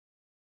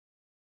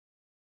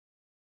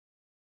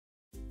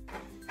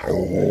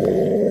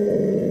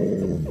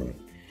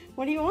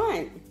What do you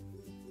want?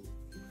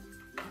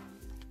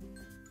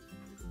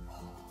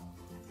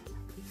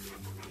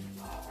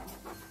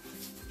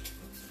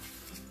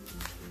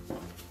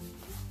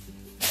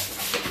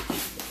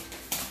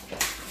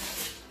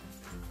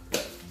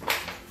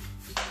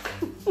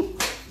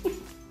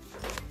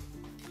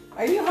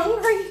 Are you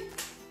hungry?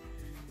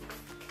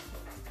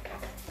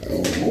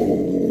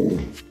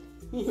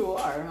 You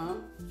are, huh?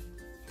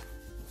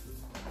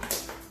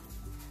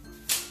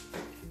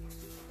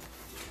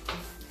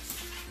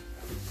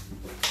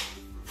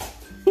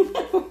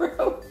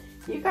 Bro,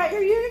 you got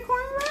your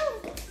unicorn,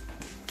 bro?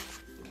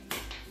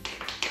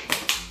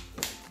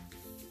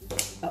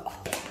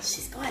 Oh,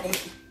 she's got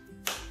it.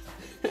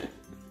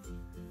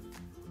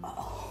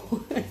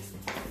 Oh.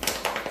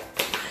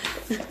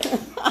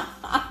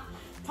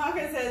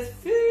 Tonka says,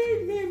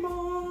 feed me,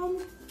 Mom.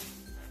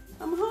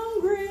 I'm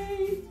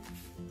hungry.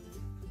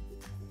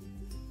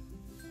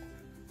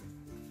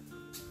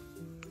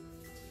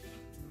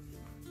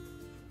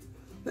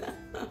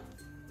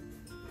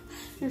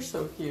 You're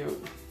so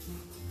cute.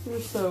 You're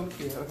so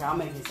cute. Okay, I'll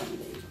make you something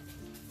to eat.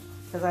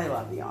 Because I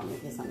love you. I'll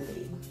make you something to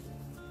eat.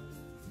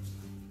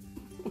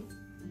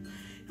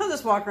 He'll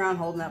just walk around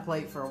holding that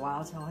plate for a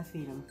while until I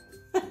feed him.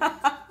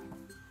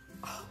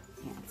 Oh,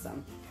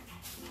 handsome.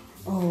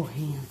 Oh,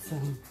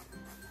 handsome.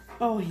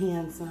 Oh,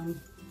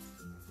 handsome.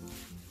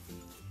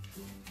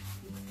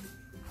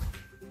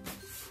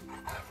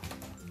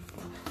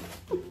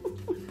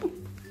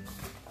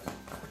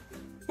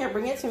 Here,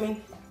 bring it to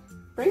me.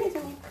 Bring it to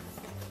me.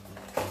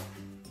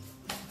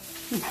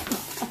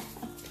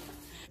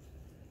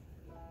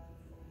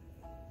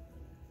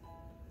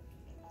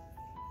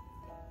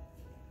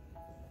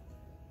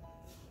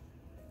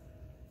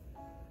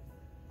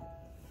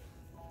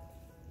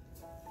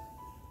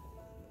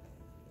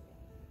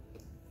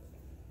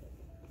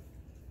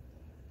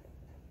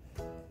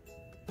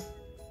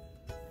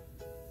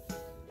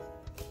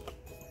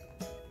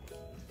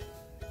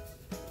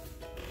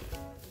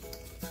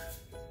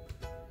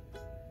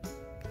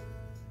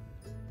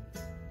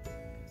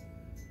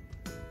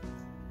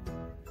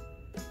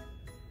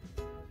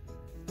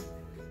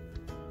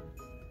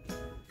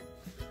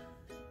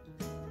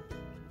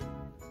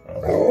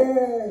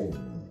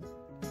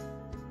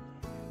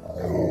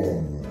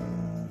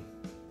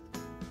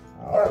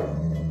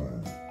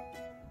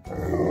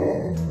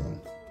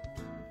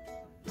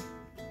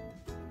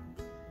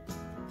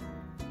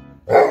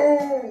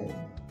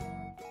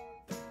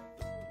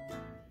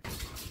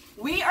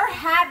 We are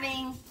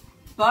having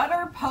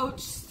butter poached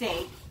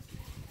steak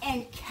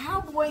and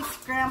Cowboy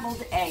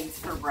Scrambled eggs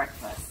for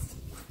breakfast.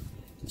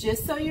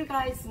 Just so you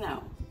guys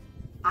know,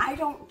 I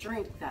don't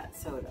drink that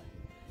soda.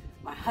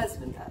 My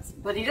husband does,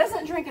 but he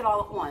doesn't drink it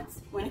all at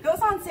once. When it goes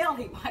on sale,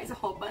 he buys a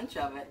whole bunch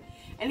of it,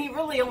 and he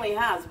really only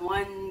has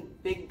one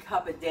big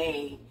cup a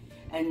day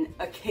and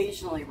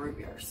occasionally root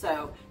beer.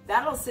 So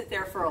that'll sit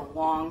there for a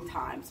long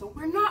time. So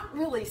we're not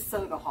really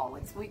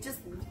soda-holics. We just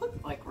look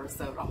like we're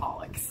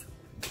soda-holics.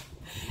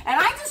 And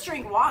I just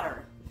drink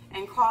water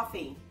and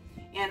coffee,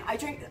 and I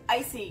drink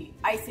icy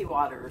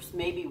waters,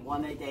 maybe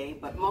one a day,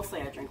 but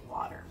mostly I drink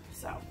water.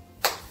 So,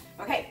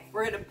 okay,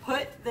 we're gonna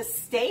put the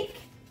steak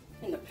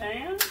in the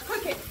pan.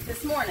 Cook it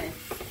this morning.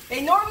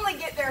 They normally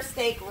get their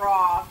steak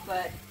raw,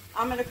 but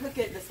I'm gonna cook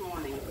it this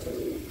morning.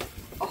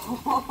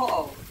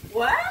 Oh,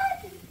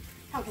 what?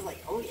 Tonka's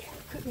like, oh yeah,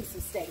 cooking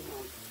some steak,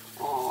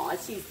 Mom. Aw,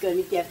 she's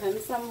gonna give him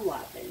some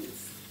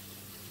lovin's.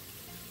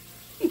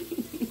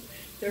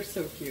 They're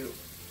so cute.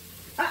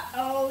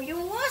 Uh-oh, you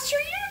lost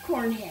your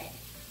unicorn head.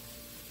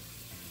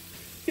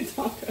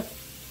 Tonka.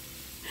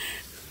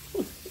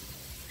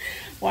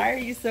 Why are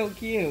you so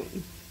cute?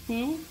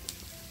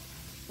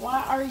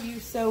 Why are you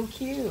so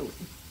cute?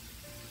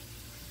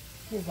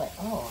 He's like,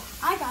 oh,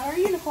 I got our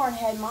unicorn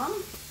head, Mom.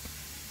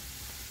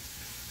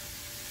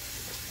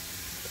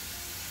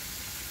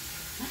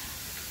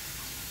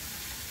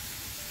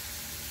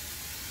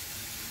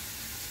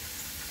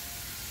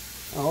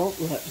 Oh,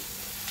 look.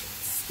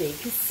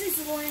 Steak is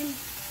sizzling.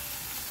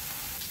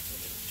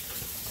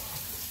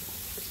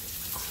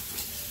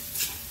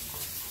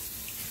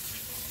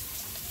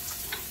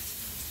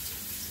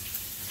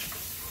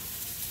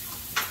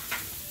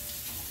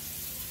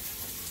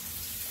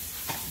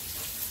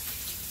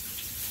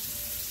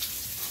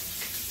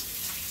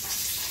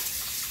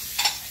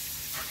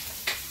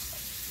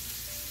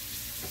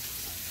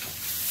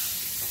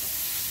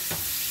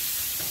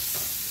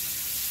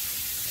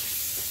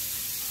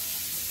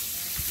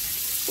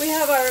 We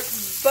have our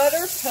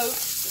butter poached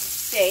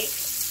steak.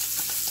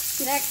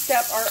 Next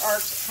up are our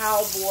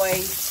Cowboy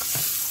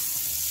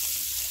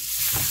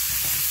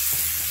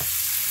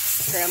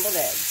Scrambled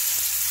eggs.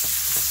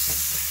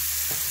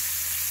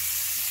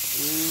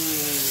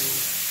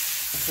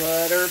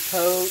 Butter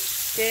poached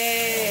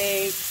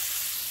steak.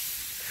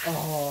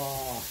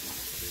 Oh.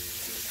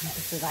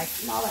 Tonka says, I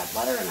smell that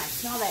butter and I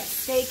smell that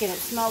steak and it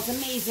smells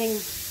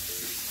amazing.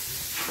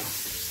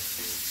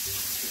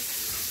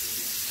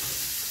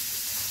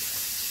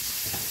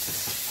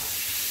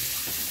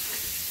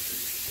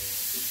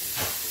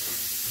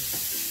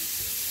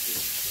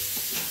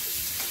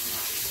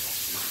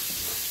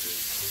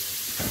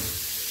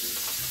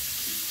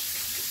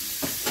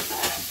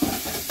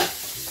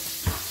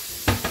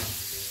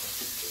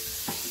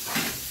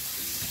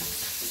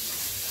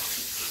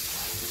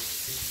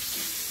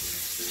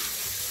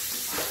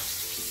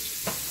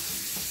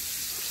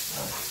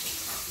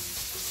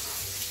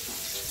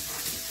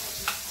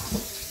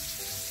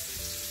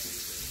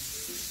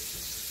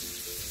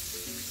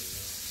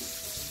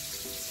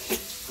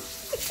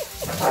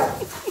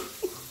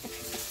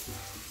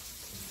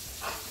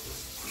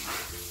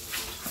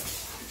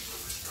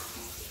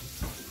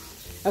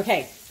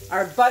 Okay,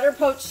 our butter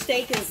poached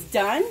steak is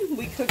done.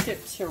 We cooked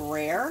it to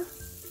rare.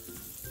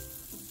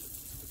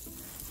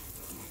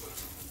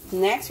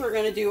 Next, we're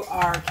going to do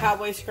our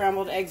Cowboy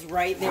Scrambled eggs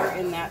right there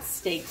in that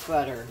steak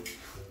butter.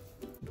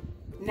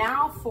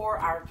 Now for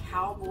our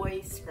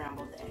Cowboy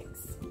Scrambled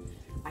eggs.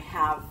 I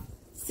have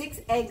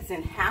 6 eggs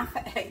and half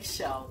an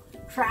eggshell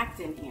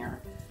cracked in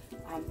here.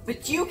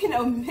 But you can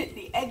omit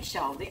the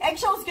eggshell. The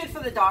eggshell is good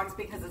for the dogs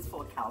because it's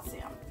full of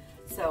calcium.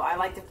 So I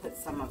like to put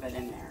some of it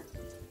in there.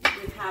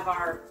 We have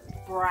our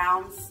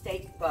brown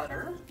steak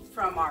butter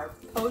from our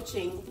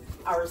poaching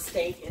our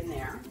steak in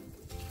there.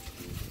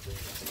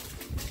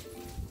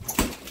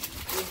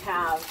 We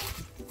have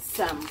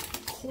some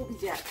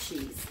cold jack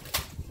cheese.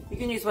 You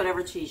can use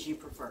whatever cheese you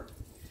prefer.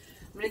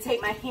 I'm going to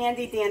take my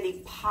handy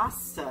dandy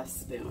pasta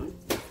spoon.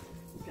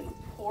 I'm going to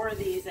pour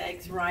these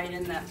eggs right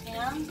in that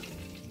pan.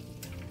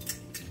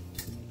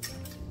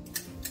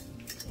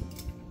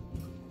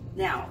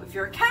 Now, if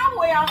you're a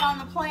cowboy out on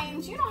the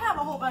plains, you don't have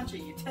a whole bunch of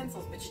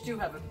utensils, but you do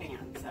have a pan.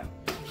 So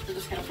we're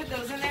just going to put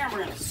those in there and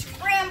we're going to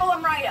scramble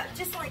them right up,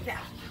 just like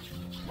that,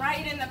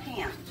 right in the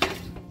pan.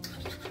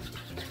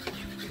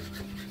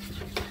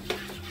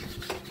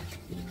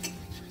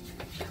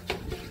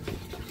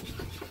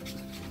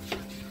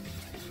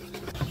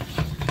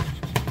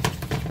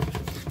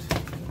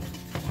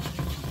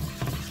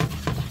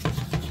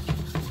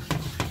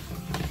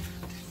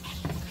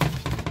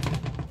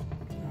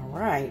 All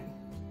right.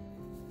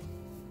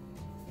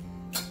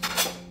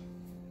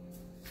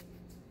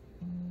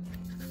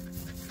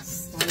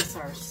 Slice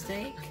our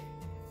steak.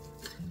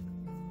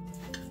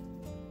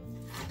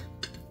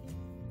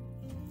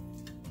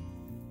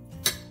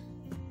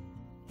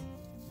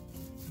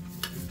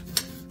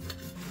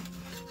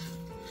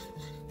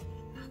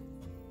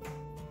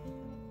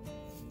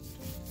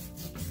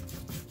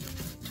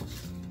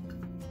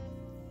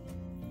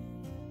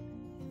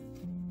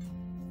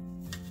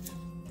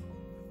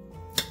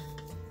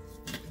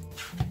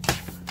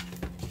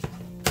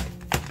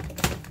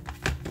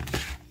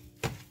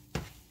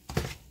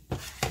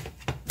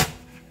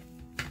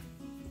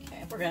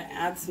 We're going to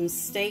add some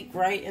steak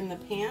right in the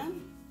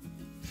pan.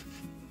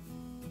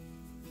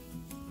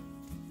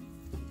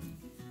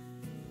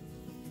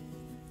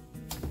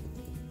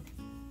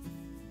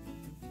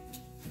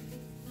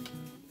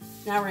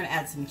 Now we're going to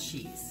add some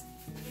cheese.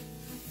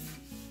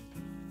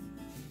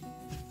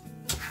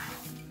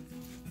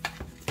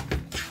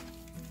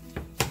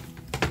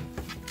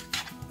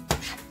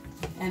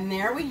 And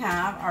there we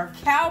have our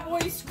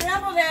Cowboy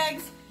Scrambled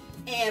eggs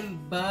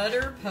and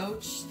butter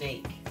poached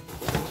steak.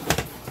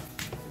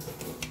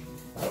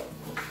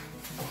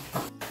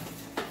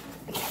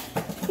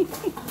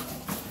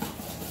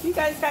 You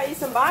guys got you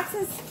some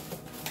boxes?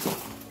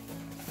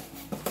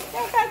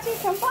 I got you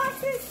some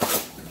boxes.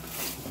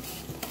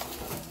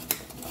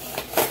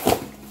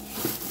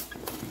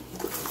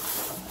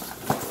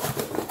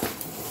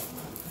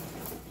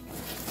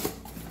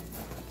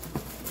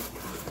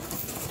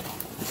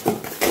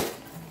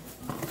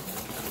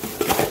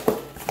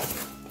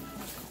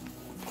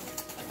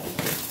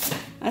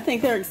 I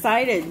think they're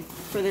excited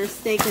for their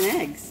steak and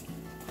eggs.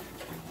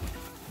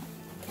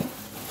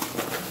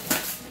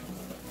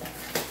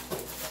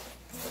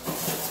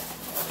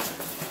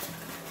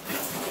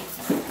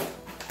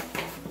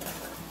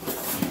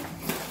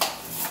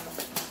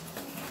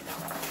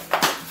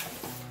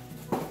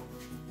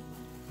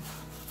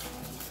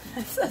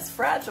 It says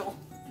fragile.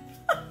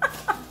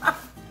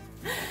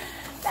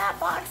 That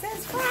box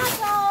is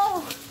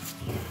fragile.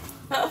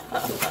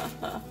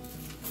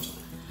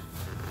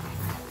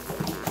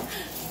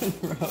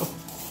 Monroe,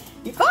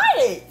 you got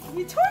it.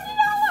 You turned it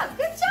all up.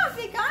 Good job,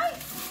 big guy.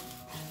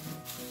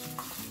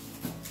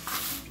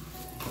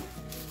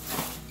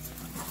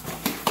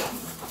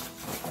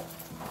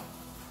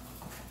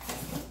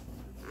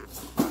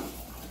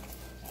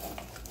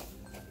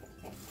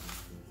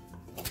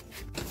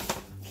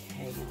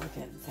 Okay, look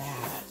at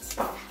that.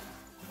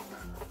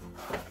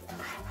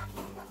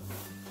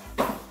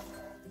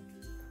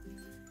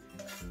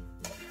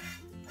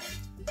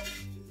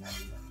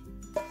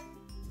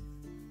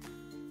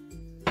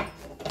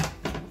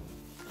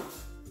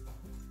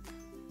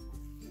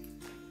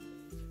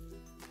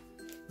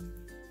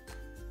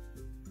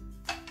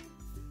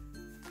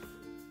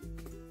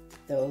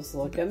 Those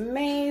look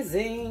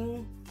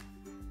amazing.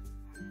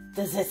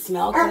 Does it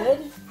smell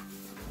good?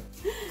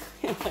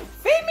 You're like,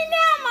 feed me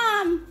now,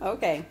 Mom.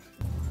 Okay.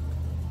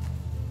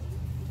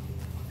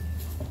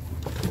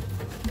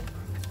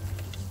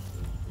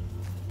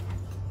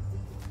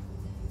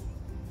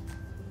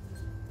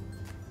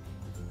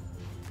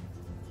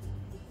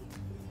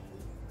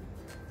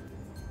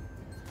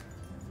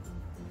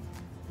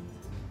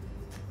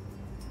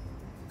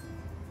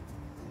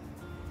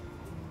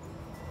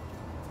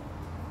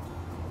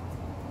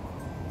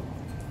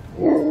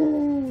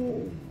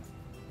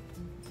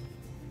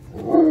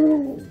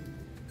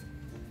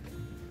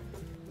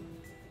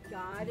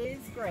 God is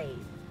great.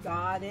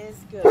 God is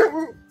good.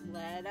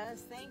 Let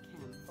us thank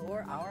Him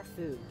for our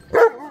food.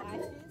 Wash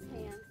His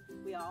hands.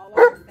 we all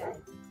are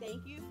fed.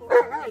 Thank you for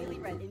your daily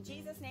bread. In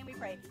Jesus' name we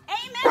pray.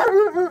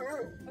 Amen.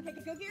 Okay,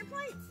 go get your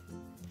plates.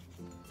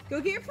 Go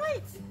get your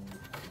plates.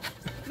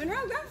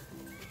 Monroe, go.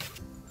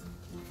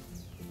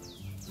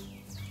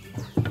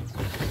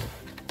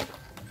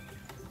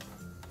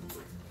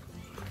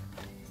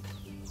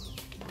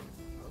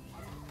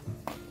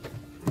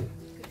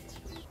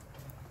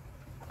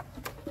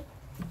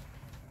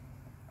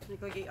 Let me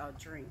go get y'all a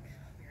drink.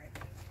 Be right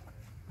back.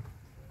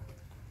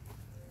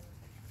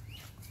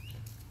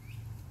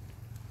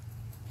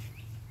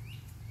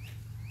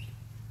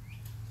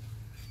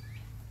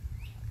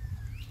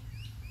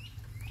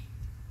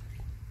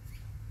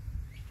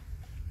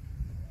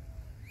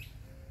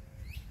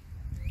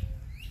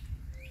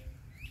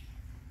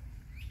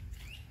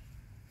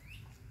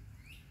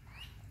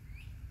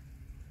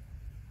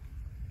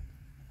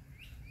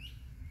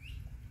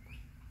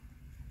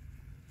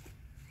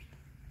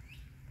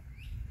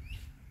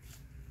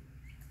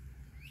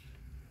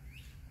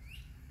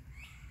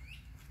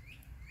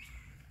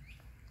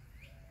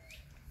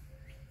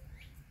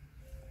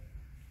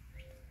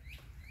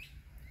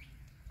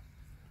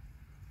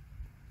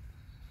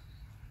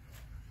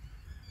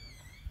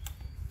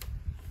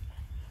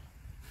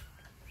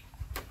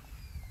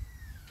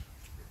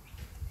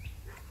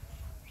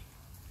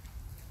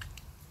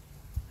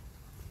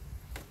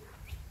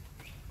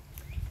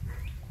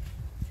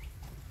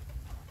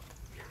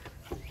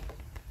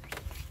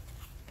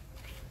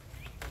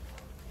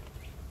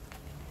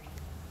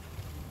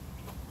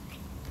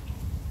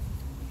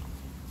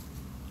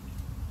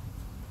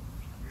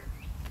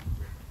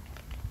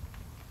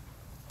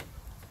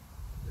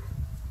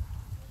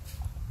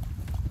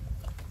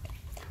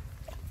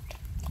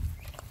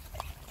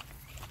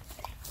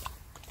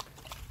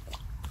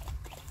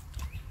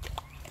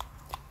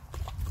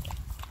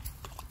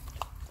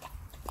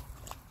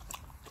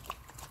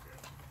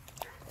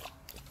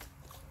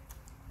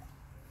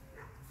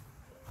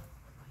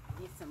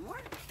 Need some more?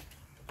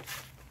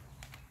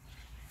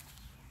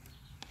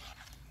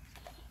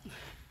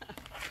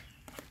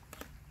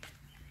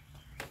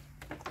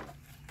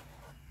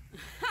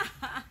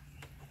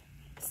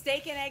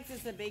 Steak and eggs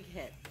is a big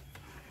hit.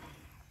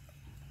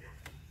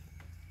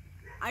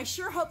 I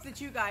sure hope that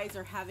you guys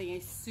are having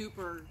a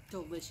super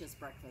delicious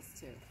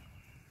breakfast too.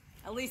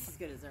 At least as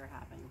good as they're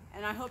having.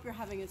 And I hope you're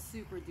having a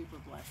super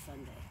duper blessed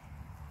Sunday.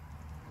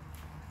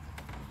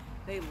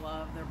 They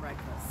love their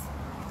breakfast.